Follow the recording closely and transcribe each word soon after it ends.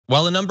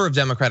while a number of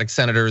Democratic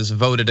senators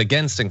voted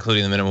against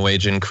including the minimum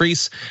wage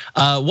increase,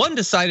 one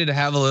decided to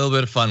have a little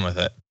bit of fun with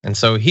it. And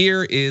so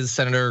here is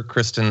Senator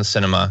Kyrsten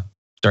Sinema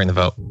during the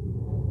vote.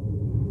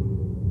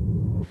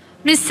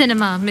 Ms.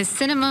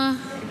 Sinema.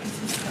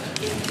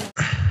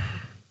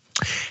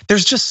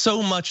 There's just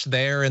so much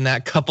there in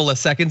that couple of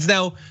seconds.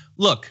 Now,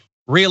 look,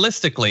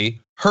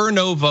 realistically, her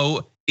no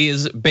vote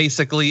is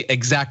basically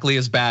exactly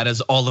as bad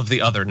as all of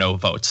the other no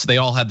votes. They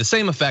all had the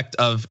same effect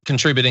of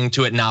contributing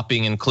to it not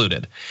being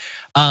included.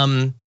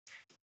 But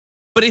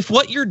if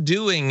what you're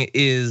doing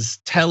is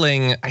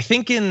telling, I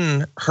think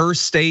in her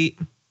state,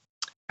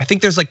 I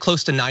think there's like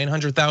close to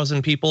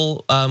 900,000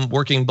 people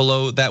working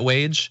below that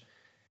wage,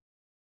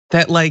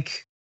 that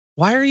like,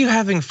 why are you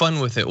having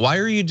fun with it? Why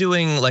are you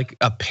doing like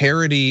a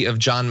parody of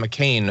John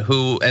McCain,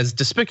 who, as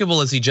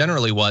despicable as he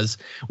generally was,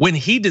 when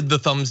he did the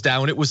thumbs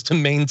down, it was to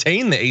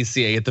maintain the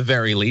ACA at the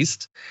very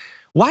least.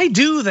 Why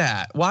do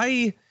that?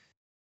 Why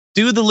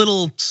do the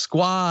little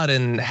squad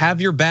and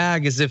have your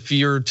bag as if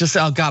you're just,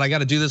 oh God, I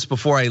gotta do this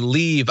before I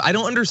leave. I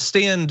don't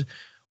understand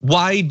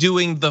why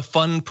doing the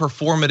fun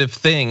performative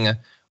thing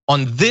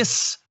on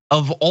this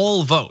of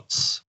all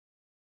votes.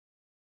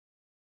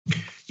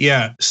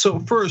 Yeah, so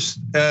first,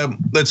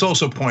 let's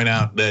also point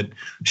out that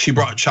she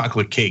brought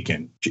chocolate cake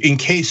in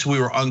case we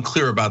were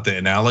unclear about the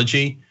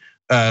analogy.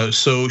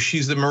 So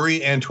she's the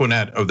Marie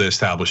Antoinette of the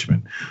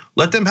establishment.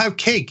 Let them have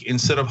cake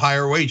instead of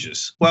higher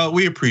wages. Well,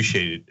 we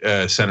appreciate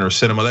it, Senator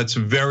Sinema. That's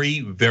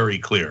very, very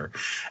clear.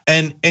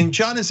 And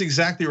John is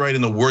exactly right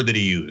in the word that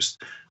he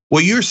used.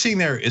 What you're seeing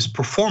there is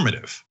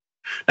performative.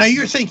 Now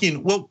you're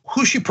thinking, well,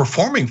 who's she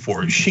performing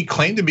for? She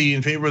claimed to be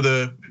in favor of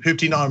the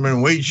 $15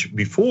 minimum wage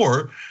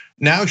before.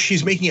 Now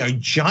she's making a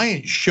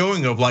giant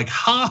showing of like,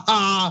 ha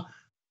ha,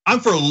 I'm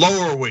for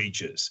lower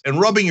wages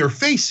and rubbing your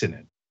face in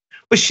it.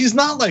 But she's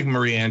not like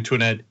Marie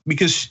Antoinette,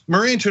 because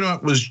Marie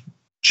Antoinette was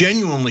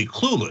genuinely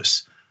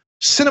clueless.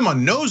 Sinema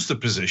knows the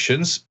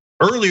positions,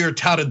 earlier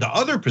touted the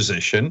other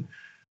position,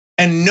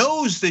 and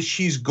knows that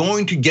she's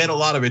going to get a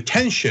lot of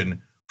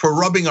attention for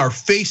rubbing our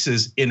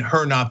faces in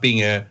her not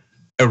being a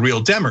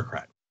real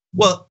Democrat.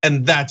 Well,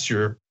 and that's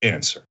your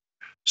answer.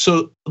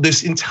 So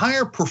this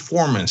entire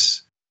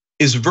performance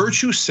is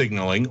virtue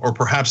signaling, or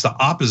perhaps the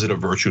opposite of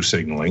virtue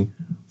signaling,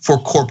 for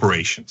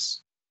corporations.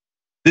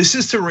 This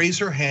is to raise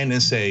her hand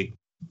and say,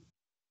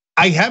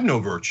 I have no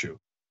virtue,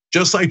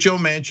 just like Joe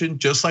Manchin,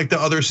 just like the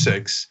other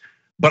six,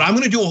 but I'm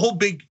gonna do a whole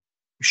big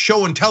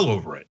show and tell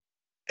over it.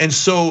 And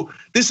so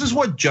this is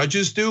what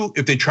judges do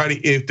if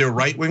they're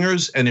right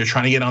wingers and they're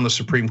trying to get on the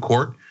Supreme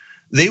Court.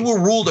 They will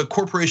rule that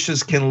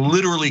corporations can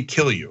literally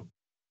kill you.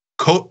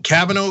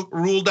 Kavanaugh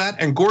ruled that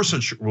and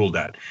Gorsuch ruled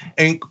that.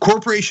 And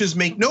corporations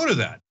make note of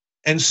that.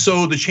 And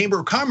so the Chamber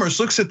of Commerce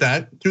looks at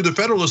that through the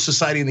Federalist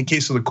Society in the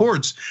case of the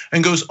courts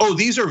and goes, oh,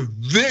 these are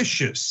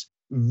vicious,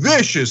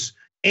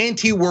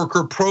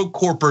 anti-worker,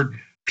 pro-corporate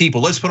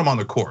people. Let's put them on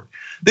the court.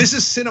 This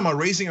is Sinema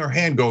raising her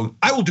hand going,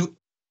 I will do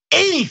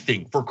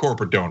anything for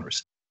corporate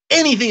donors,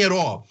 anything at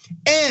all.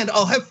 And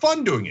I'll have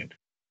fun doing it.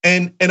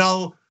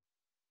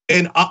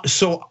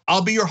 So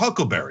I'll be your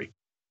huckleberry.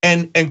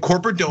 And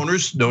corporate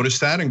donors notice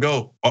that and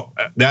go, oh,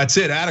 that's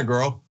it, atta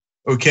girl,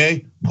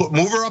 okay?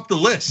 Move her up the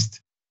list.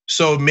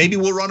 So maybe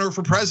we'll run her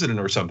for president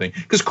or something,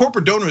 because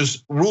corporate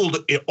donors ruled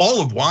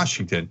all of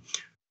Washington.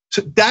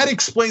 So that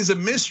explains the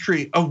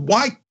mystery of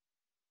why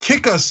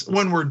kick us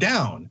when we're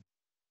down,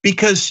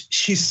 because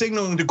she's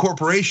signaling to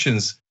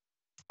corporations,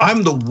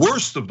 I'm the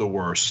worst of the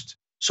worst.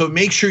 So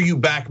make sure you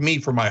back me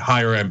for my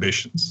higher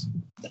ambitions.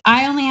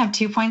 I only have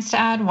 2 points to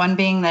add. One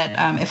being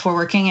that if we're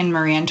working in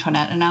Marie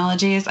Antoinette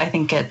analogies, I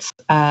think it's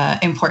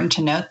important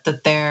to note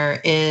that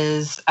there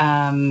is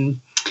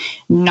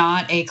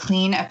not a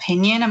clean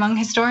opinion among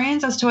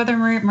historians as to whether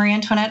Marie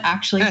Antoinette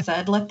actually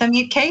said, let them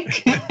eat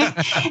cake.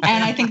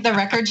 And I think the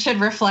record should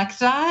reflect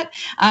that.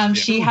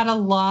 She had a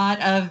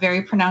lot of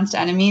very pronounced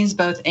enemies,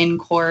 both in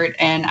court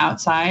and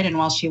outside. And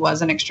while she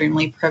was an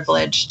extremely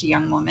privileged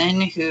young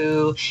woman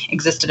who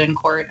existed in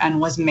court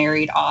and was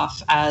married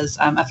off as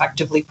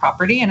effectively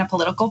property in a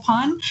political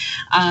pawn,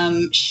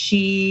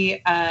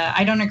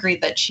 I don't agree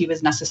that she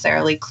was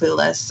necessarily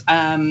clueless,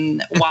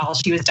 while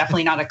she was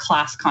definitely not a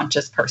class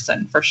conscious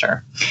person, for sure.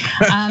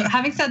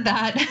 Having said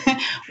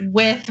that,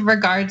 with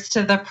regards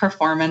to the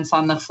performance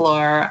on the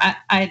floor,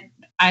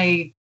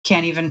 I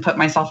can't even put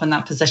myself in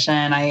that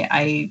position.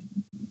 I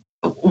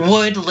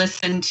would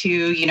listen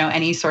to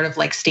any sort of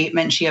like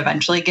statement she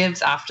eventually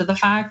gives after the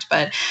fact,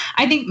 but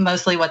I think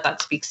mostly what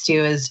that speaks to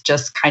is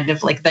just kind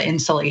of like the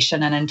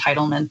insulation and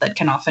entitlement that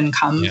can often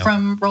come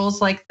from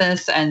roles like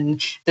this,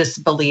 and this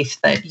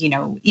belief that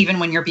even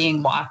when you're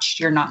being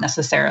watched, you're not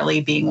necessarily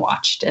being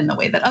watched in the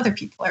way that other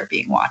people are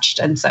being watched,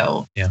 and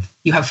so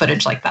you have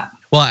footage like that.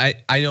 Well,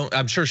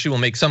 I'm sure she will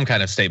make some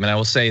kind of statement. I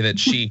will say that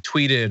she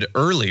tweeted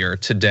earlier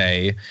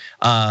today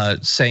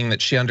saying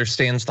that she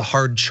understands the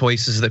hard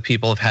choices that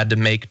people have had to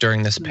make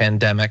during this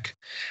pandemic.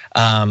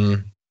 Well,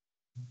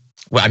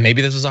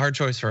 maybe this was a hard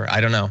choice for her,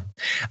 I don't know.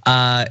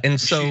 And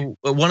so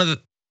one of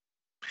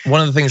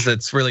the things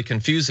that's really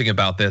confusing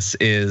about this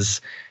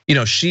is,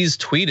 she's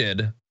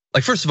tweeted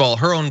like, first of all,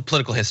 her own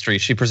political history,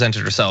 she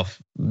presented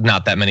herself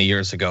not that many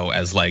years ago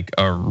as like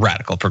a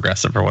radical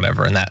progressive or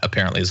whatever, and that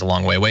apparently is a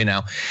long way away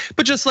now.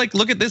 But just like,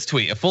 look at this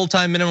tweet: a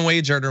full-time minimum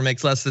wage earner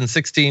makes less than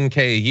 16K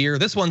a year.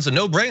 This one's a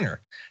no-brainer.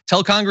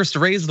 Tell Congress to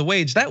raise the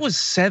wage. That was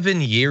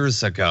 7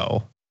 years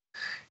ago.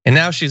 And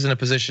now she's in a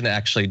position to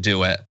actually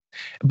do it.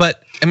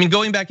 But I mean,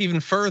 going back even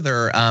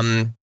further,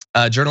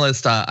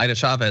 journalist Ida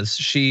Chavez,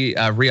 she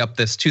re-upped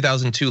this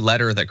 2002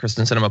 letter that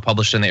Kyrsten Sinema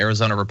published in the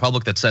Arizona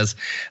Republic that says,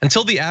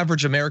 until the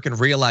average American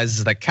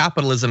realizes that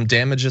capitalism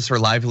damages her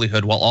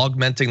livelihood while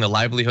augmenting the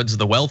livelihoods of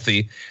the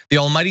wealthy, the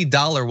almighty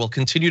dollar will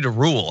continue to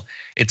rule.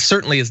 It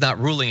certainly is not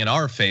ruling in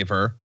our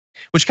favor.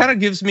 Which kind of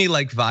gives me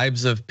like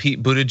vibes of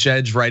Pete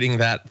Buttigieg writing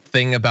that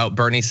thing about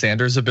Bernie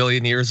Sanders a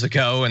billion years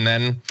ago. And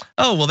then,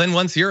 oh, well then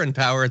once you're in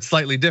power, it's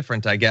slightly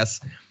different, I guess.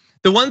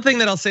 The one thing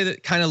that I'll say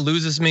that kind of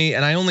loses me,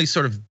 and I only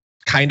sort of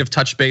kind of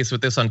touch base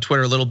with this on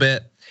Twitter a little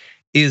bit,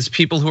 is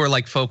people who are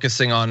like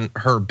focusing on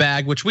her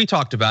bag, which we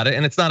talked about it.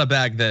 And it's not a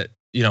bag that,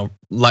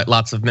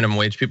 lots of minimum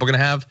wage people are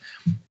gonna have,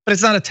 but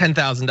it's not a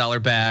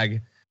 $10,000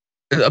 bag.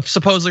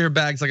 Supposedly her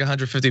bag's like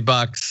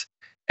 $150.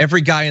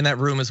 Every guy in that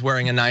room is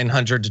wearing a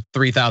 $900 to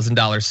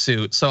 $3,000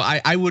 suit. So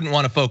I wouldn't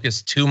want to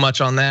focus too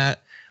much on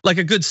that. Like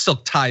a good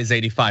silk tie is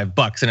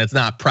 $85 and it's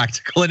not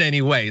practical in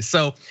any way.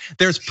 So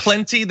there's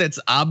plenty that's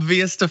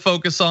obvious to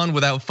focus on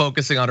without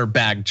focusing on her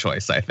bag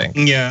choice, I think.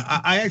 Yeah,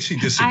 I actually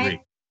disagree.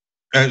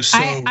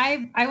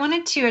 I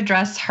wanted to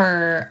address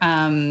her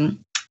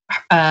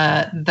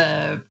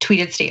the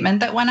tweeted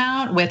statement that went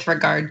out with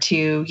regard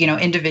to,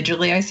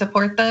 individually I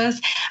support this.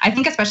 I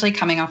think especially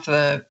coming off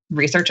the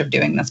research of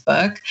doing this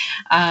book,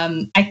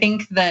 I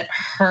think that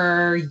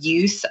her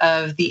use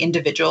of the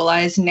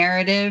individualized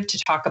narrative to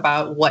talk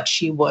about what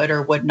she would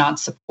or would not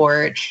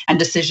support and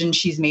decisions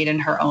she's made in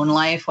her own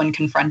life when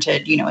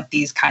confronted, with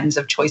these kinds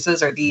of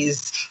choices, or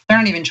they're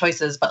not even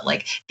choices, but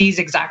like these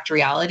exact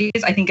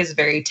realities, I think is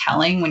very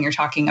telling when you're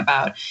talking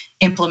about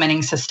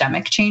implementing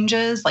systemic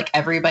changes, like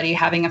everybody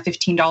having a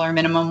 $15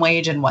 minimum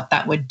wage and what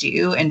that would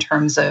do in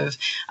terms of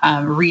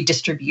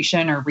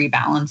redistribution or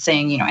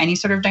rebalancing, any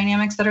sort of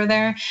dynamics that are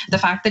there. The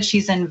fact that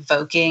she's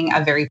invoking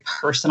a very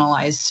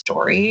personalized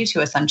story to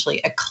essentially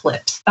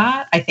eclipse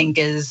that, I think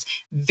is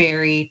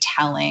very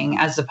telling,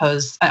 as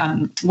opposed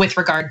with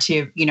regard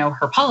to,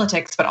 her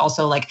politics, but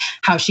also like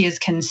how she is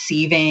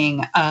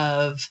conceiving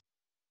of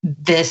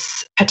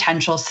this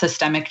potential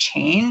systemic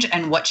change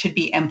and what should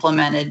be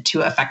implemented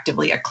to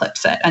effectively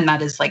eclipse it. And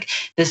that is like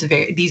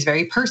these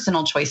very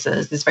personal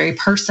choices, these very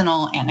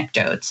personal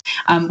anecdotes,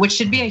 which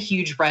should be a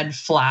huge red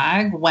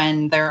flag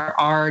when there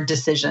are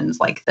decisions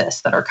like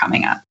this that are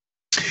coming up.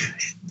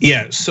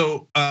 Yeah,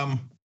 so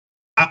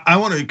I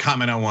want to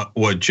comment on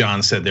what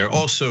John said there.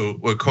 Also,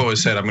 what Koa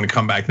said, I'm going to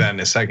come back to that in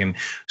a second.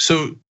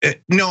 So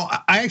no,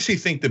 I actually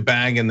think the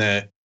bag and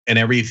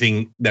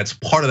everything that's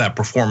part of that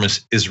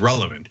performance is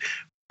relevant.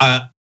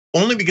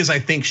 Only because I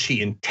think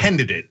she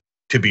intended it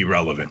to be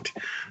relevant.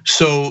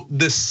 So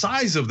the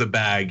size of the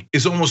bag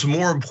is almost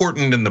more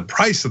important than the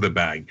price of the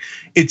bag.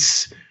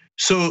 It's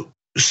so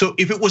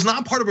if it was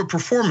not part of a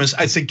performance,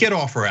 I'd say get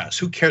off her ass.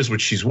 Who cares what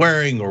she's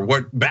wearing or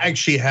what bag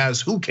she has?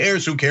 Who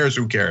cares?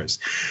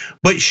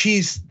 But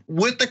she's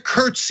with the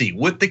curtsy,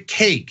 with the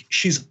cake.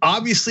 She's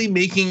obviously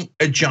making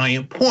a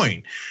giant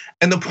point.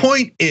 And the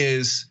point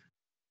is,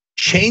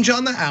 change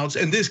on the outs,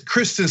 and this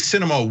Kyrsten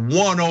Sinema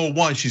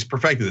 101, she's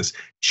perfected this.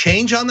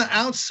 Change on the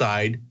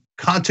outside,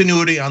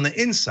 continuity on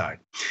the inside.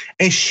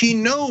 And she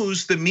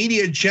knows the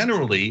media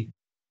generally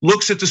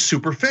looks at the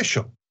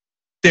superficial.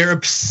 They're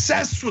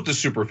obsessed with the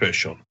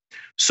superficial.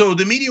 So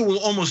the media will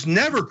almost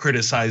never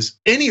criticize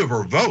any of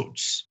her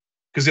votes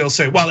because they'll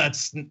say, well,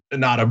 that's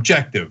not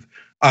objective.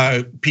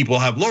 People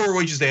have lower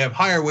wages, they have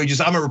higher wages.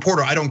 I'm a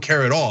reporter, I don't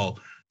care at all.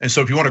 And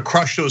so if you want to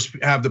crush those,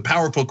 have the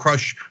powerful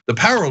crush the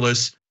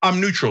powerless,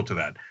 I'm neutral to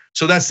that.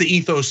 So that's the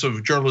ethos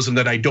of journalism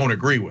that I don't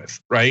agree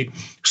with, right?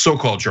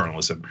 So-called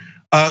journalism.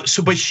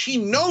 But she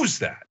knows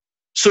that.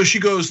 So she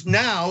goes,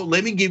 now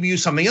let me give you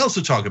something else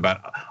to talk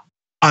about.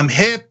 I'm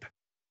hip,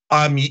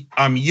 I'm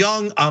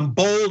young, I'm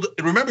bold.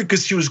 Remember,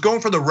 because she was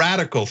going for the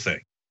radical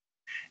thing.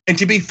 And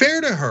to be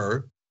fair to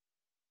her,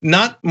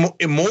 not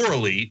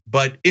immorally,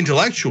 but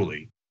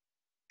intellectually,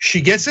 she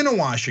gets into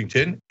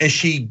Washington and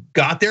she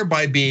got there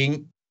by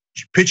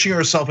pitching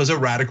herself as a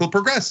radical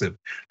progressive.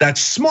 That's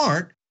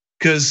smart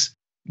because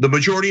the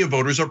majority of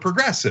voters are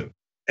progressive,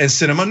 and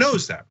Sinema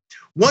knows that.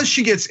 Once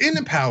she gets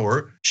into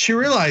power, she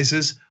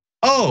realizes,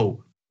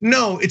 oh,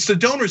 no, it's the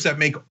donors that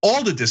make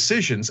all the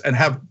decisions and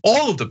have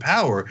all of the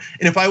power.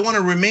 And if I want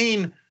to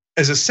remain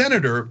as a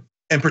senator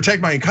and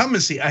protect my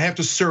incumbency, I have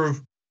to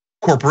serve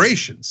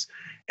corporations.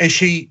 And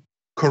she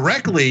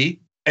correctly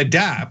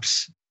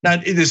adapts. Now,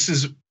 this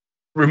is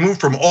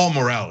removed from all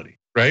morality,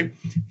 right?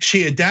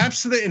 She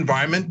adapts to the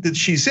environment that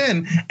she's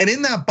in. And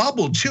in that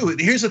bubble too,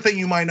 here's the thing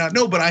you might not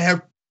know, but I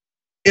have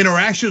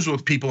interactions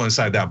with people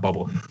inside that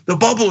bubble. The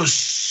bubble is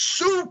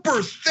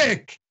super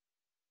thick.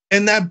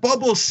 And that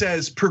bubble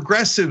says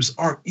progressives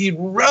are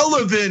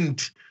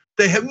irrelevant.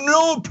 They have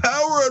no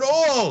power at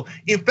all.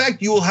 In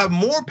fact, you will have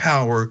more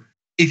power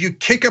if you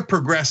kick a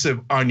progressive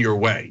on your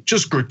way,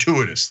 just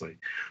gratuitously.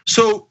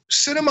 So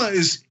Sinema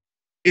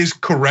is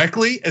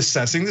correctly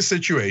assessing the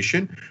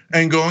situation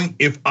and going,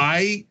 if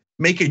I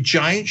make a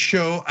giant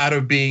show out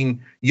of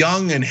being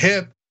young and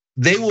hip,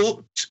 they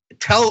will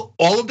tell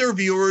all of their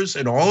viewers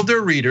and all of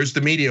their readers,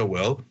 the media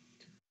will,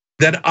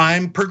 that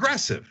I'm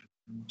progressive.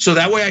 So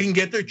that way I can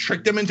get there,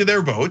 trick them into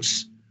their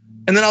votes.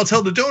 And then I'll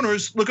tell the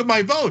donors, look at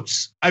my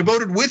votes. I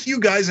voted with you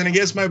guys and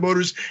against my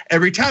voters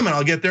every time, and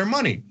I'll get their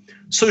money.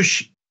 So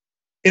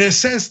in a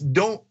sense,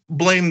 don't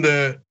blame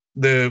the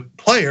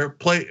player,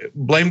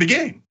 blame the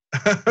game,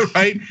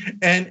 right?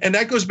 And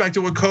that goes back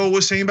to what Cole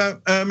was saying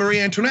about Marie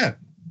Antoinette.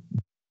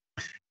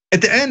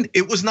 At the end,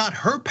 it was not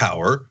her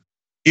power,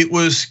 it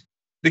was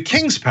the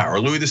king's power,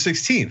 Louis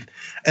XVI.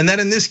 And then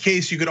in this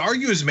case, you could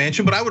argue his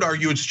mansion, but I would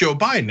argue it's Joe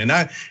Biden.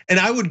 And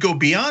I would go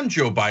beyond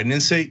Joe Biden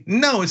and say,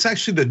 no, it's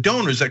actually the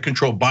donors that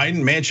control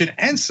Biden, mansion,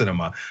 and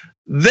Sinema.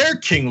 They're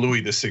King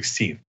Louis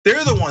XVI.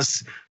 They're the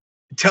ones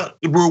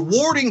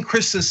rewarding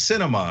Kyrsten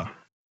Sinema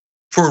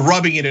for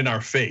rubbing it in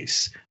our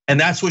face. And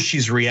that's what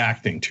she's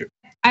reacting to.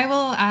 I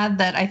will add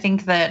that I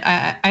think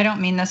that I don't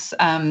mean this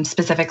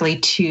specifically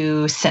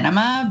to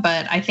Sinema,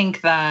 but I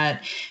think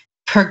that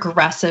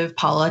progressive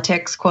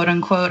politics, quote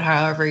unquote,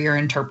 however you're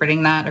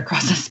interpreting that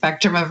across the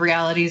spectrum of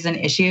realities and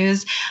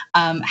issues,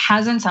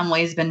 has in some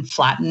ways been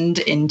flattened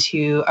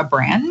into a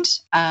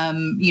brand.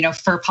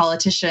 For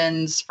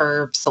politicians,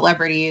 for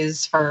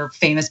celebrities, for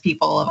famous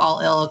people of all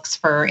ilks,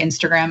 for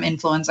Instagram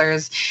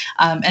influencers.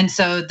 And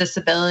so this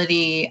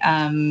ability,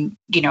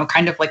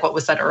 kind of like what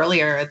was said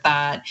earlier,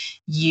 that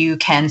you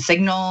can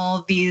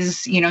signal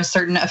these,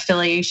 certain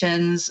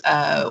affiliations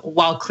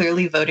while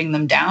clearly voting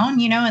them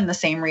down, in the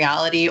same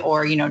reality,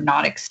 or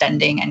not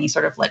extending any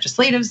sort of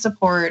legislative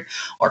support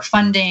or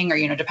funding,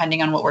 or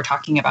depending on what we're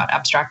talking about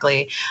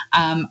abstractly.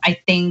 I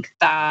think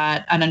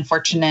that an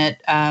unfortunate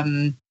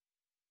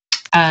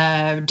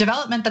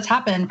development that's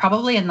happened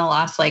probably in the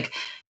last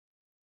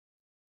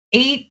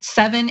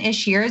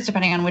 7-ish years,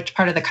 depending on which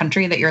part of the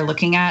country that you're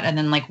looking at, and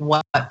then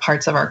what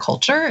parts of our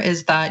culture,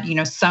 is that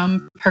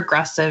some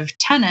progressive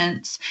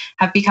tenets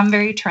have become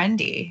very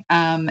trendy,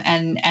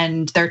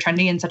 and they're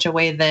trendy in such a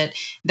way that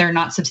they're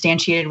not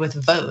substantiated with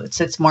votes.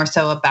 It's more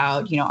so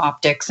about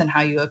optics and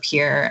how you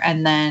appear,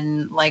 and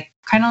then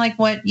kind of like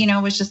what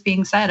was just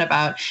being said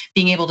about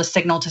being able to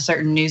signal to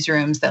certain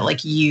newsrooms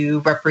that you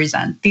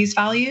represent these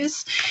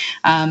values.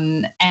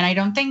 And I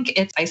don't think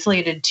it's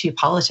isolated to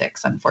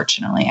politics,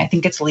 unfortunately. I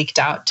think it's leaked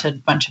out to a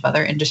bunch of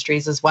other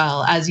industries as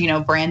well, as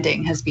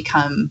branding has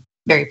become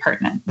very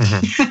pertinent.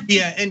 Mm-hmm.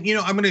 Yeah, and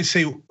I'm going to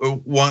say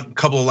one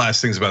couple of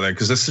last things about that,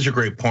 because that's such a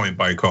great point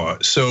by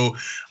Koa. So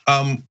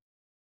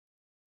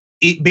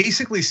it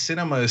basically,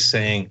 Sinema is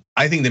saying,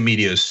 I think the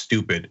media is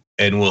stupid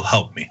and will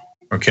help me,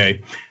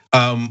 okay?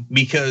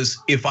 Because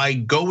if I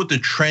go with the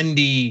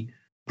trendy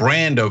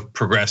brand of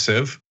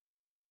progressive,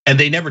 and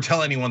they never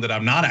tell anyone that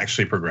I'm not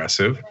actually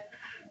progressive,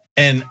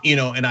 and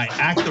and I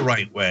act the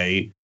right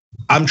way,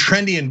 I'm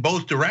trendy in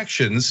both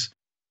directions,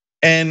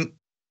 and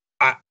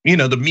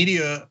the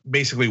media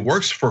basically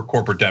works for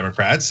corporate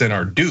Democrats and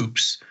are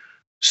dupes.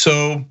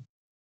 So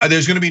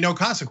there's going to be no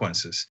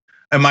consequences,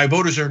 and my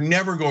voters are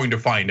never going to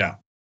find out.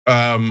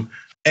 And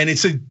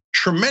it's a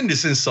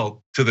tremendous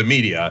insult to the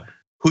media,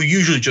 who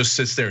usually just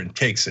sits there and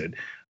takes it.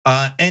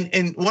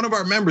 And one of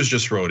our members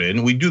just wrote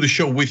in. We do the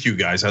show with you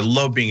guys. I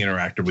love being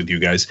interactive with you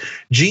guys.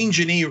 Jean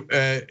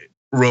Genet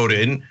wrote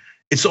in.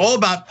 It's all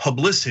about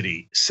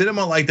publicity.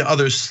 Sinema, like the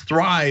others,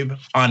 thrive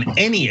on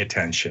any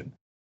attention.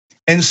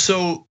 And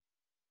so,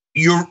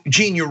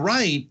 Jean, you're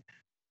right.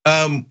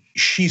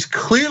 She's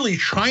clearly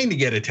trying to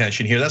get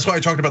attention here. That's why I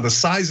talked about the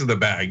size of the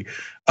bag.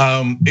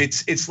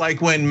 It's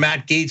like when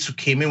Matt Gaetz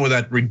came in with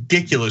that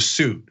ridiculous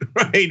suit,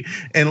 right,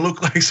 and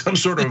looked like some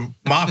sort of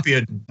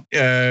mafia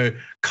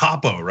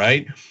capo,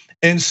 right?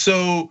 And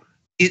so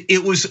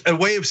it was a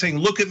way of saying,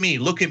 look at me,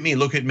 look at me,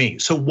 look at me.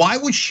 So why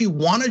would she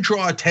want to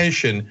draw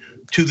attention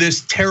to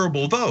this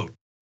terrible vote?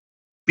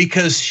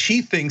 Because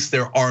she thinks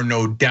there are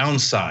no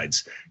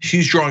downsides.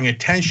 She's drawing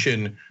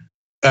attention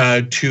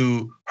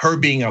to her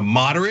being a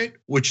moderate,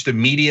 which the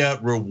media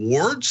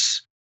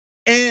rewards,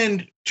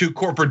 and to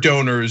corporate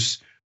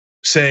donors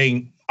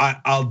saying,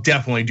 I'll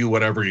definitely do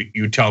whatever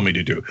you tell me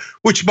to do.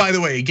 Which, by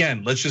the way,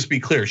 again, let's just be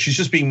clear, she's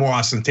just being more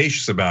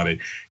ostentatious about it,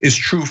 is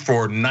true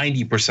for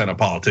 90% of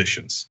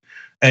politicians.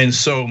 And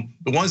so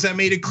the ones that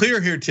made it clear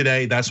here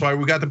today, that's why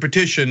we got the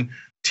petition,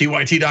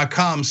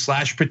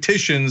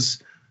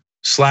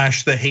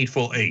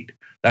 tyt.com/petitions/the-hateful-8.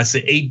 That's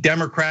the 8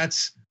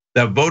 Democrats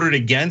that voted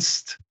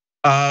against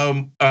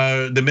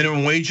the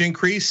minimum wage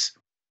increase,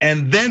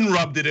 and then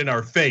rubbed it in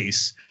our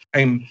face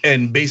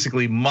and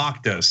basically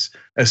mocked us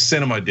as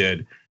Sinema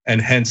did,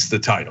 and hence the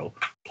title.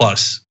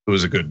 Plus, it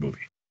was a good movie.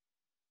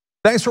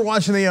 Thanks for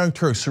watching The Young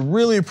Turks. I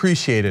really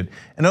appreciate it.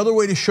 Another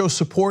way to show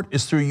support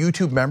is through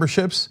YouTube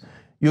memberships.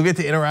 You'll get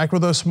to interact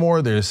with us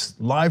more. There's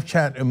live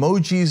chat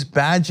emojis,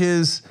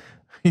 badges.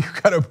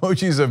 You've got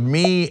emojis of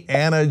me,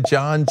 Anna,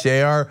 John,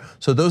 JR.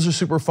 So those are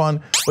super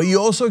fun. But you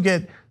also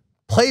get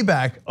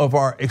playback of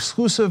our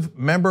exclusive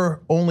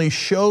member-only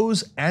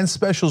shows and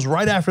specials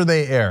right after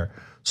they air.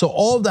 So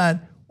all of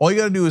that, all you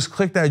gotta do is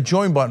click that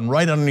join button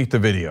right underneath the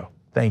video.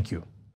 Thank you.